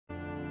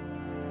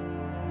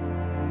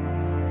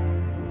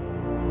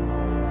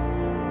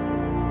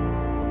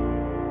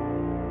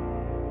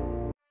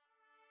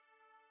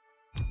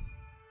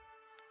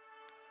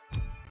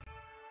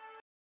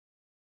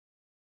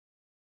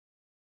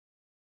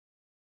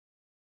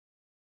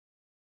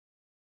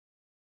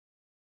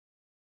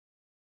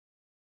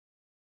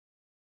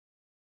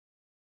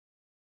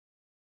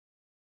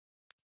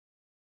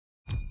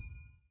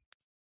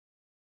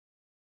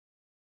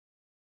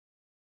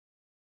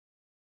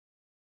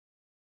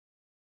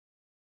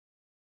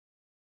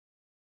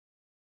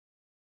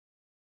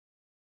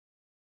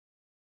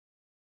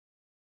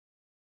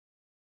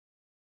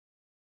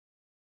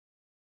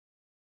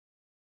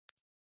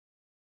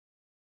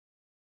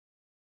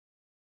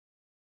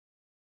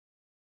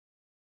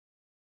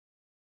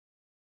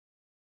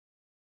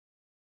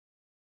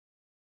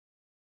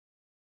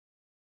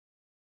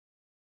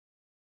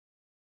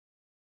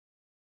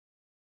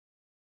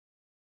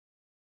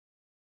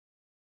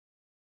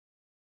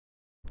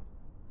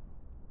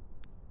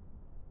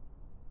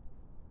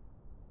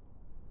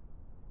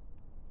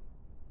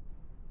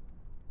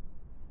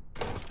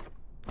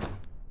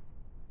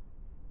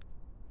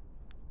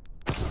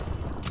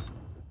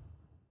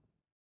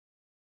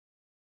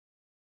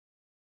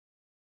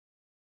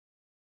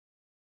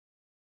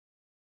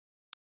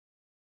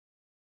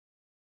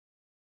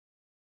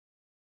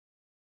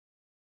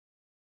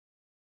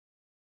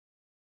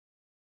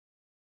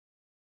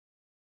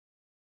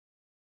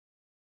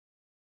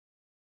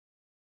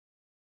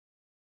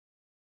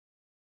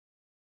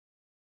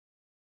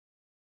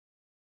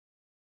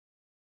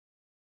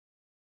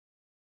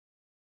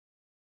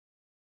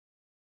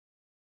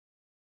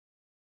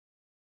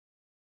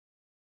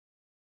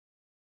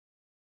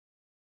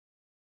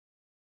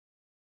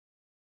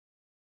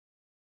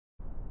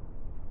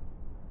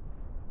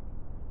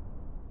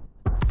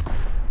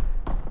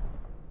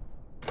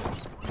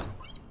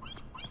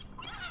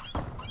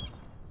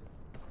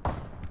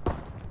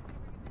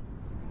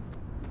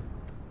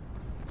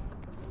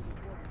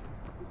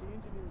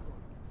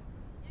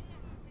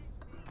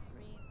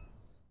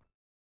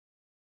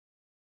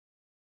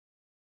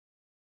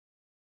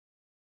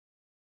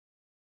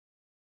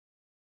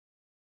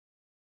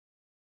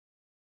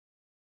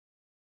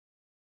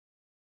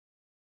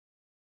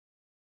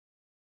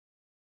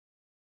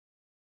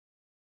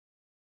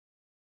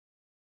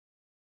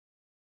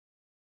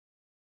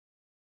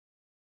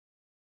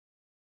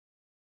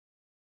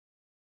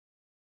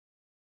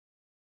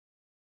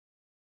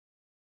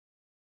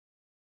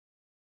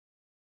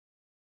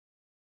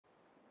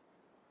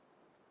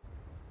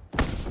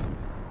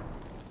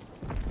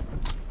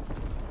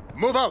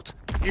Move out!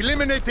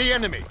 Eliminate the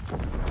enemy!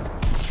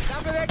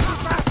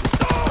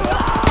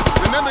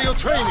 Remember your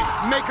training!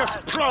 Make us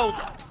proud!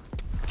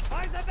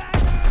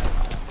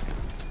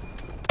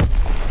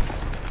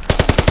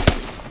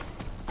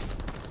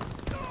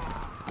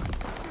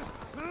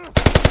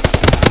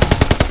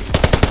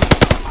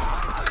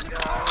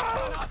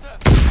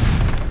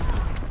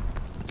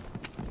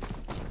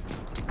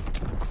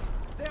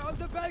 They're on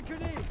the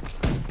balcony!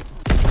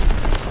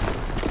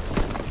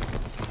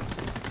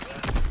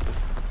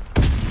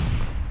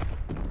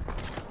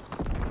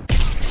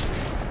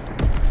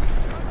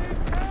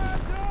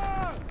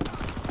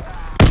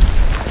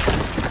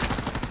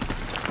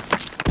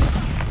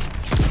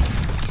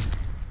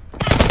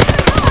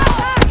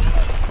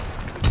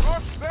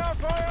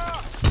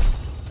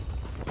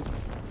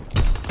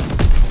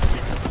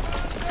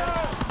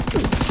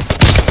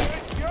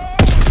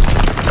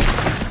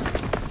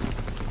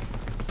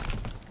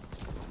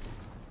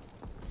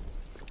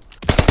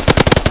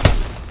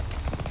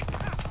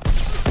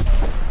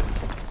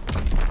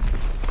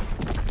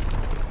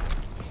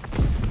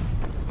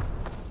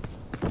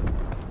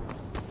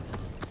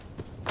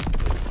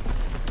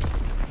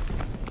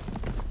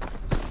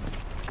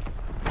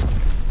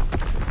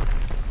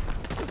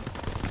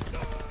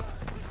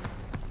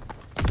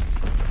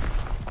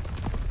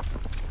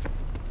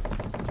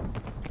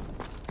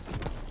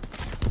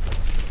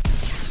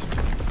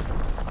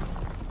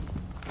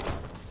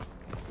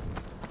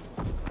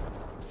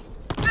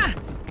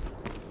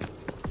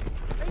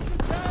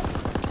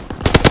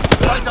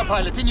 Fighter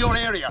pilot in your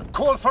area.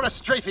 Call for a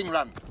strafing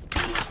run.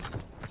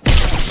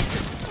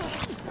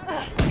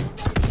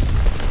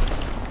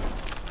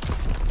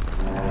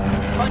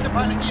 Fighter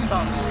pilot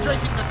inbound,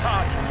 strafing the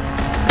target.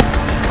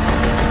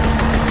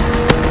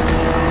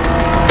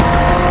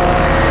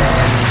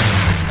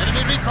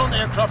 Enemy recon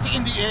aircraft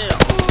in the air.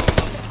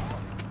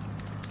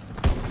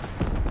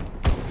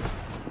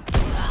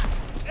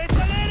 It's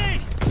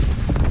erledigt!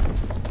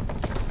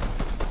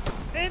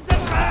 In the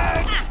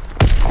bag!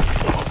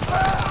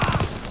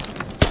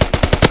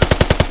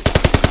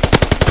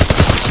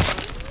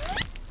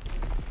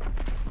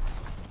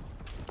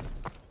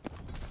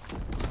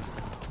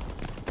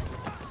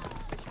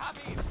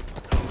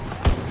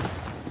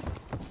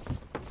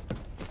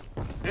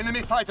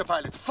 Enemy fighter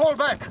pilot, fall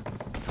back!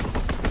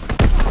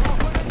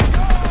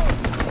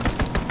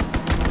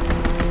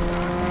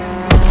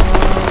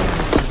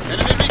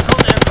 Enemy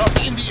recon aircraft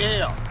in the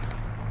air.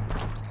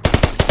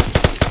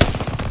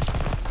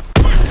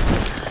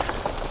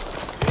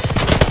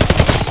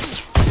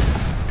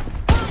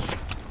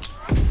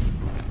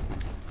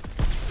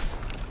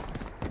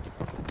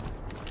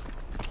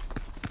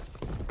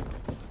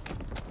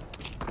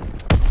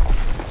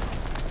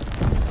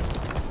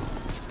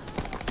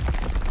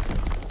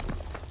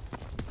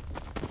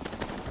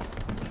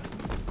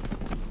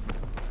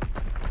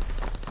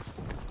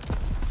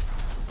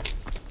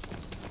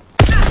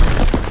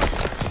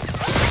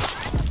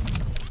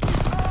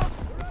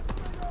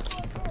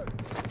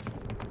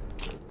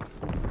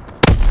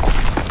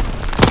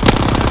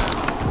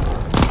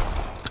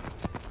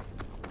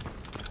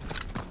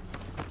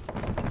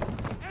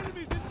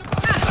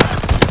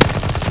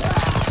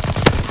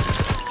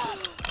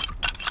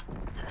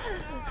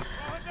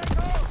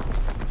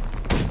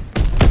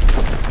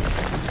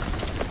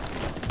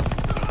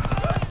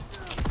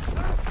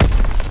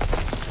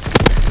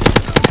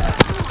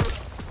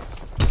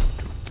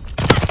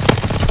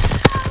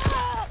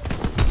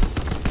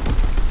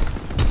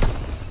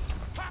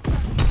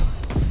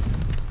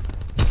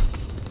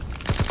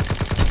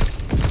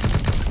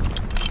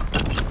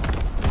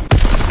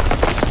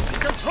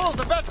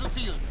 The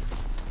battlefield!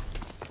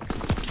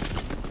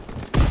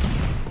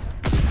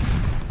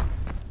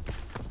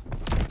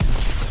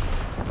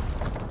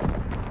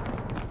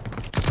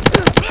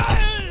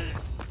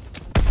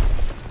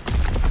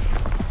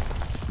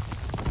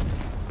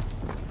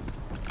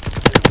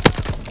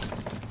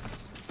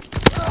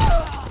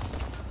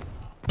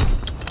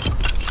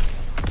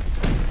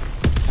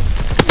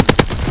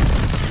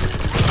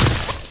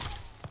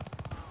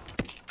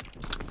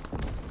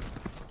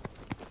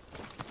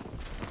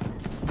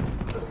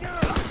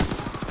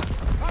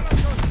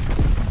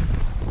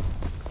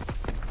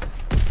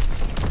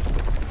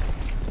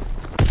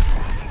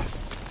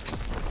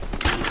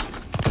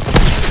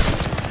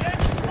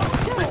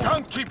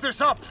 Keep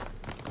this up!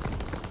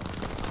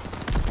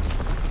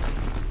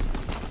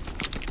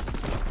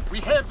 We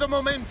have the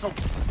momentum!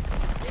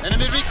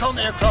 Enemy recon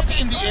aircraft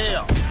in the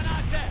air!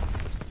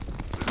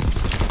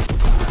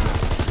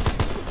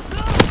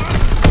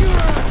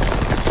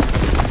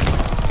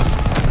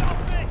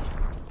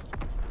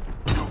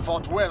 You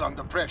fought well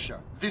under pressure.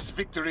 This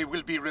victory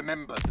will be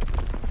remembered.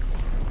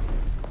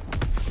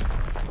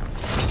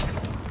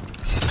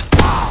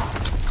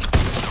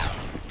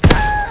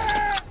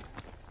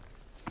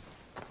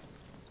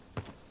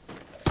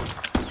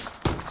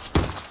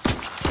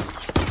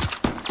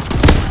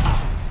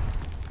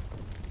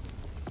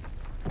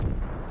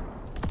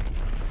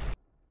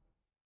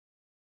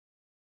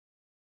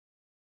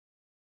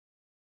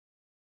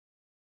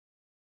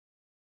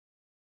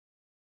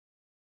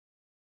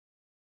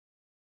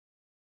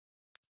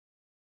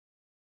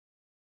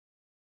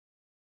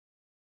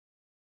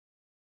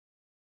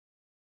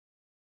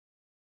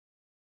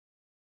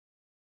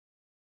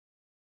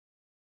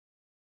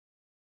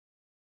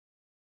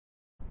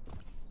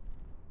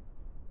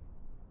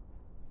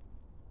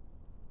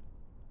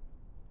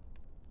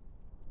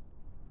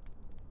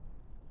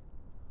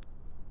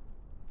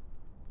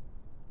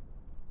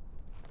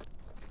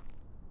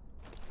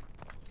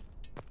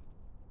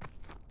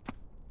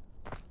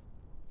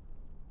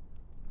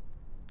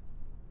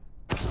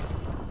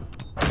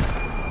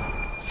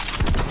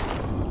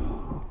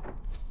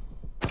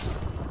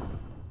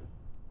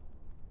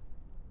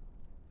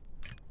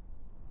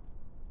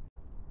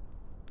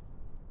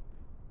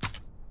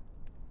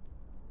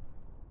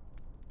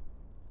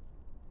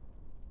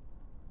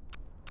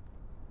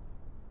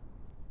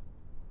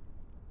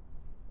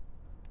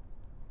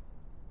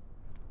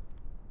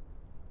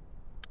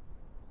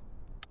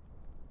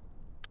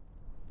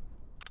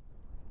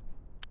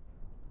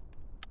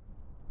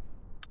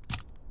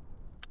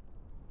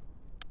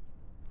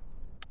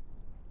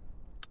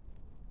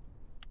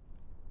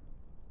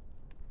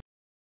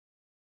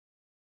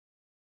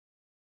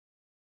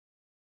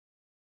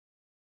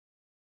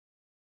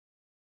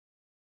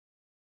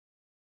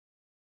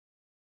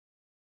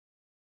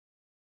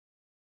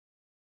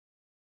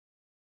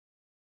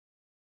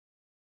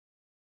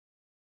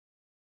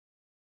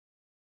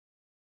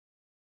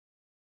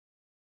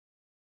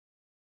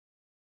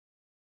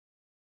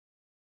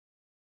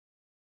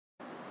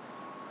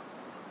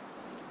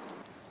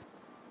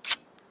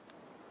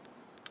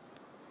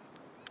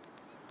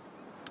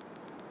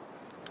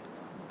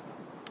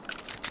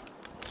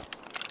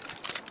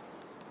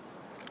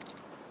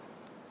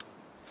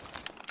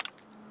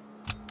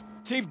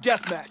 Team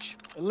deathmatch.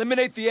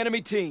 Eliminate the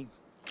enemy team.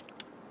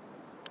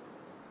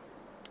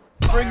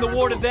 Bring the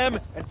war to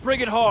them and bring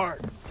it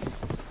hard.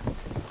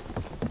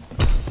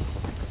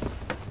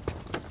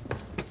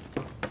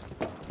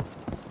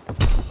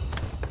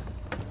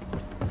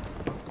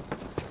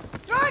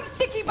 Throwing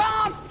sticky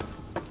bomb!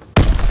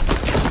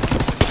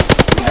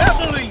 We have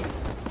the lead!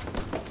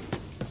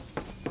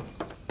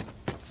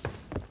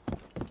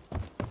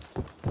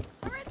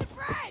 We're in the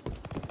bread!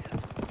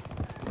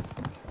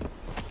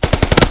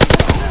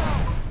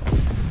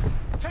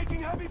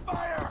 Taking heavy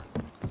fire!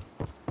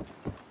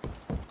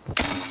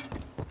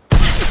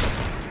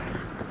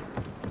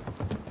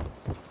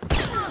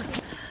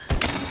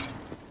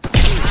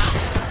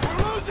 We're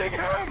losing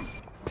him!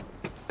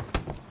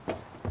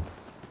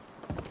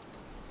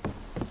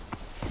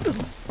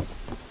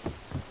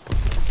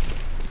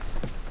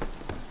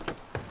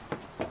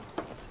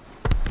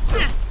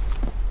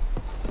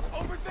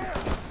 Over there!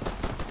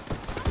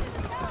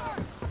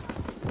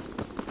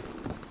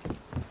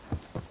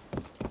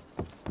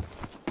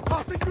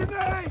 Tossing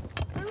grenade!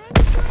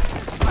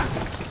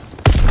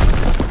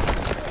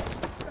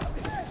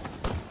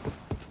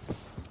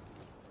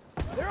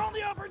 They're on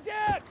the upper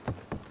deck!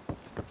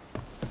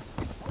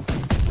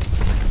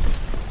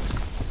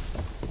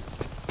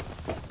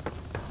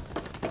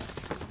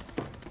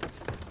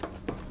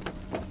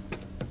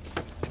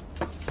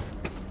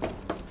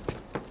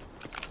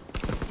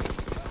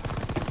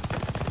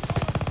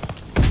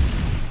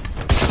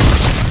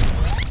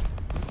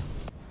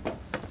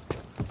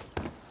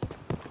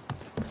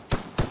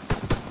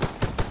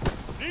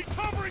 Need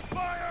covering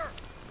fire!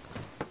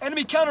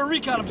 Enemy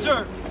counter-recon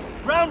observed.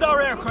 Ground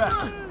our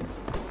aircraft.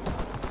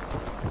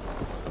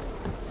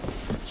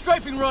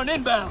 Strafing run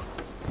inbound.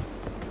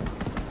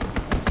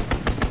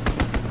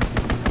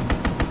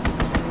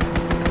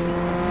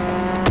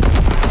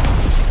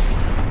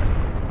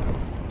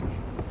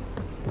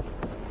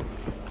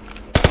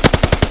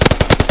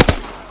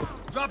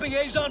 Dropping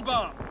Azon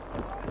bomb.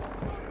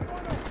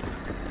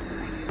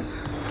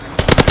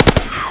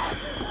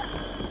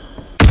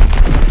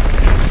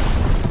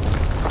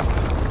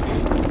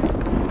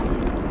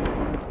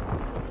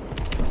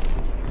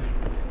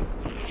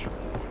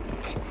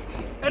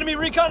 Enemy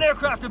recon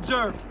aircraft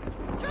observed.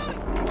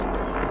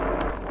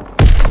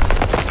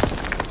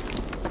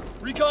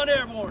 Recon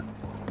airborne.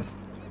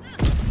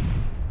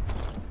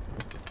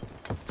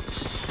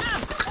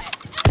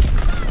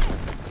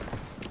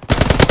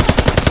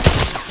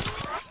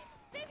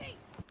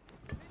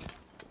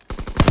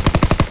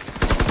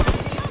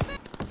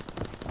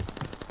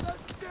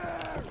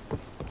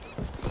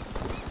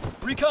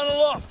 Recon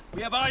aloft.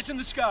 We have eyes in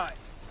the sky.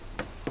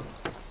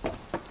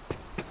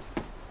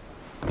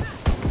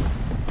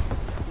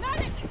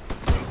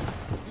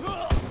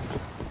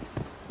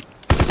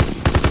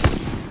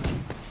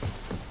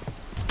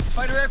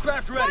 Fighter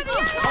aircraft ready. Off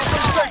for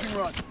the strafing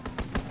run.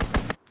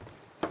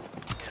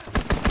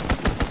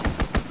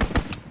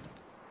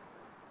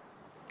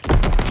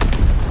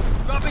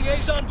 Dropping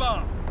Azon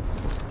bomb.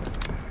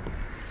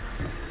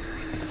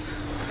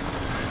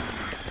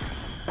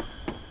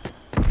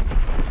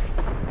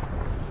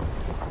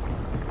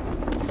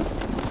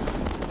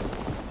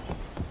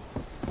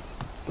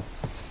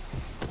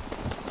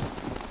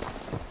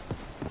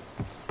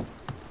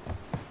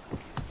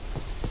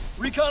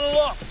 Recon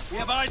aloft. We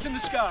have eyes in the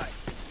sky.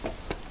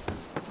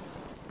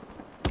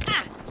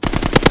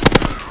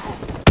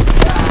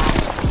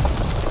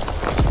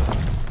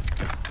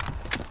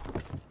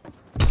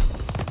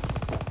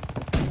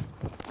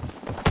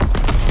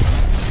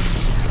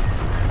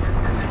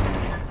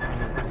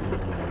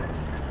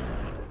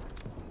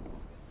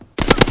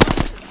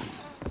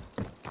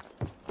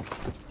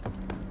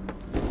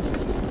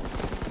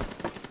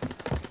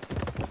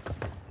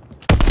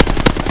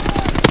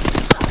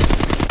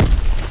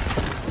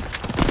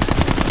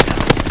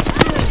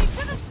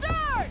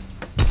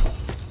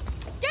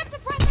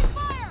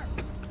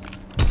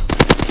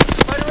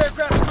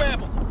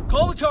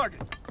 Call the target.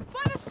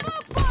 By the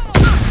smoke funnel!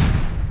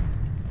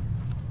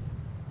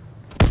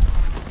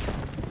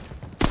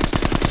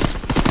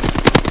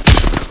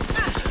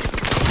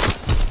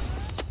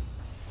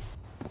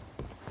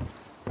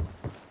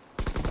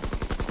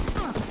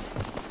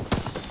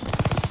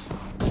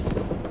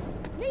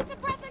 Need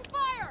suppressing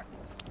fire!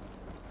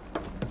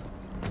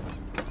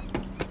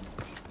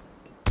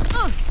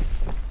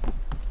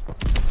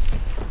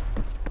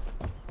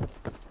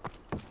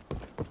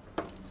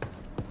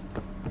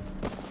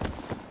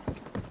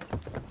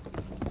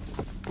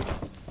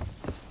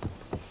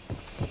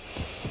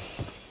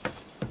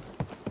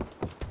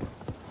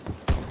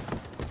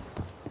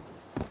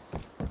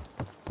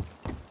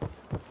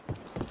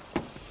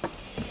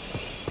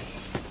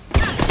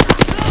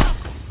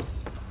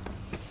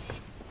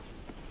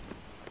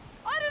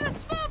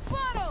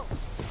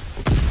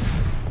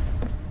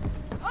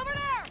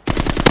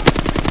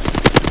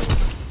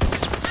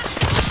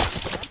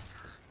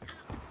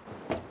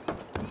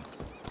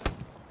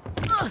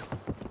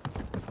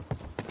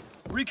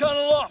 Recon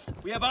aloft.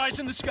 We have eyes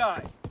in the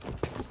sky.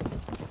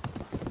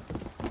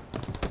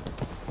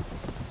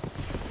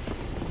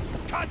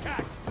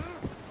 contact!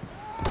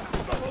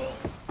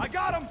 I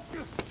got him!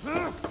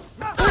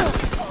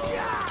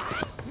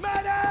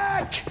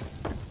 Medic!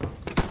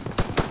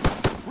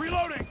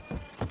 Reloading!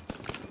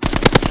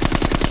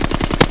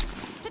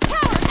 The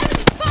tower!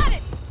 Enemy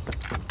spotted!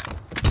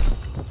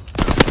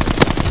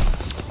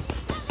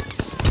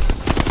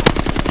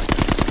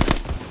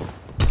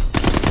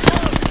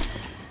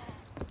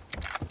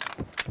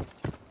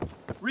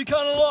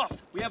 Recon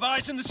aloft. We have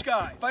eyes in the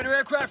sky. Fighter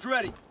aircraft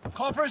ready.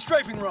 Call for a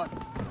strafing run.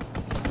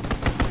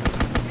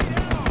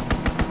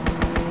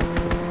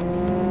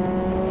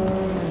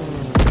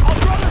 I'll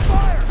throw their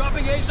fire!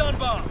 Dropping Azon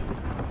bomb.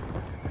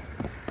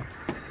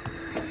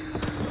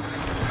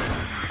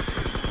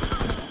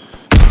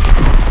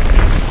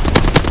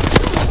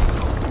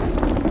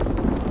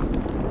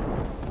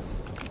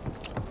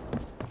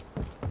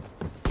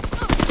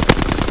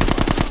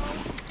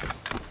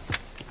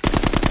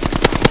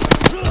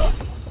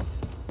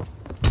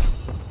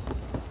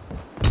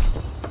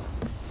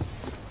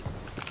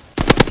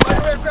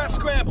 Aircraft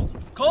scrambled.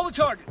 Call the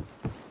target.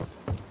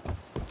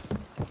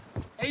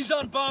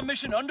 Azon bomb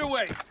mission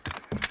underway.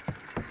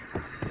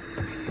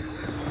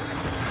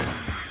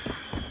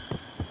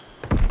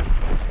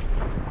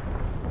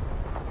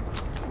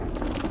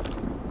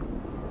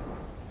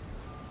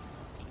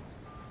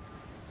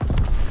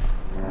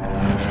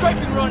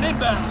 Strafing run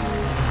inbound.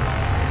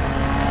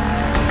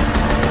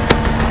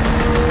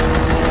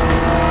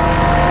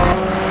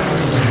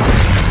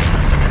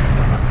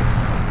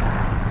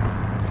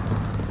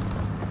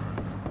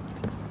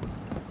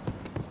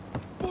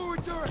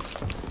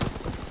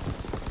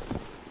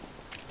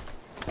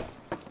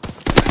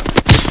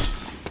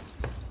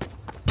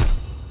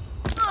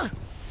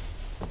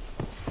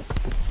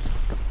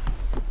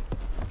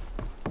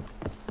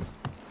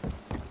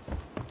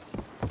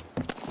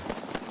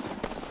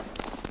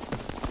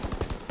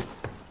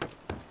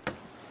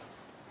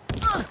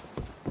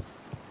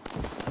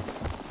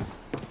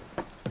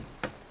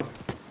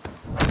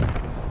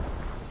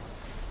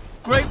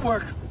 Great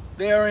work.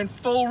 They are in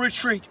full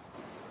retreat.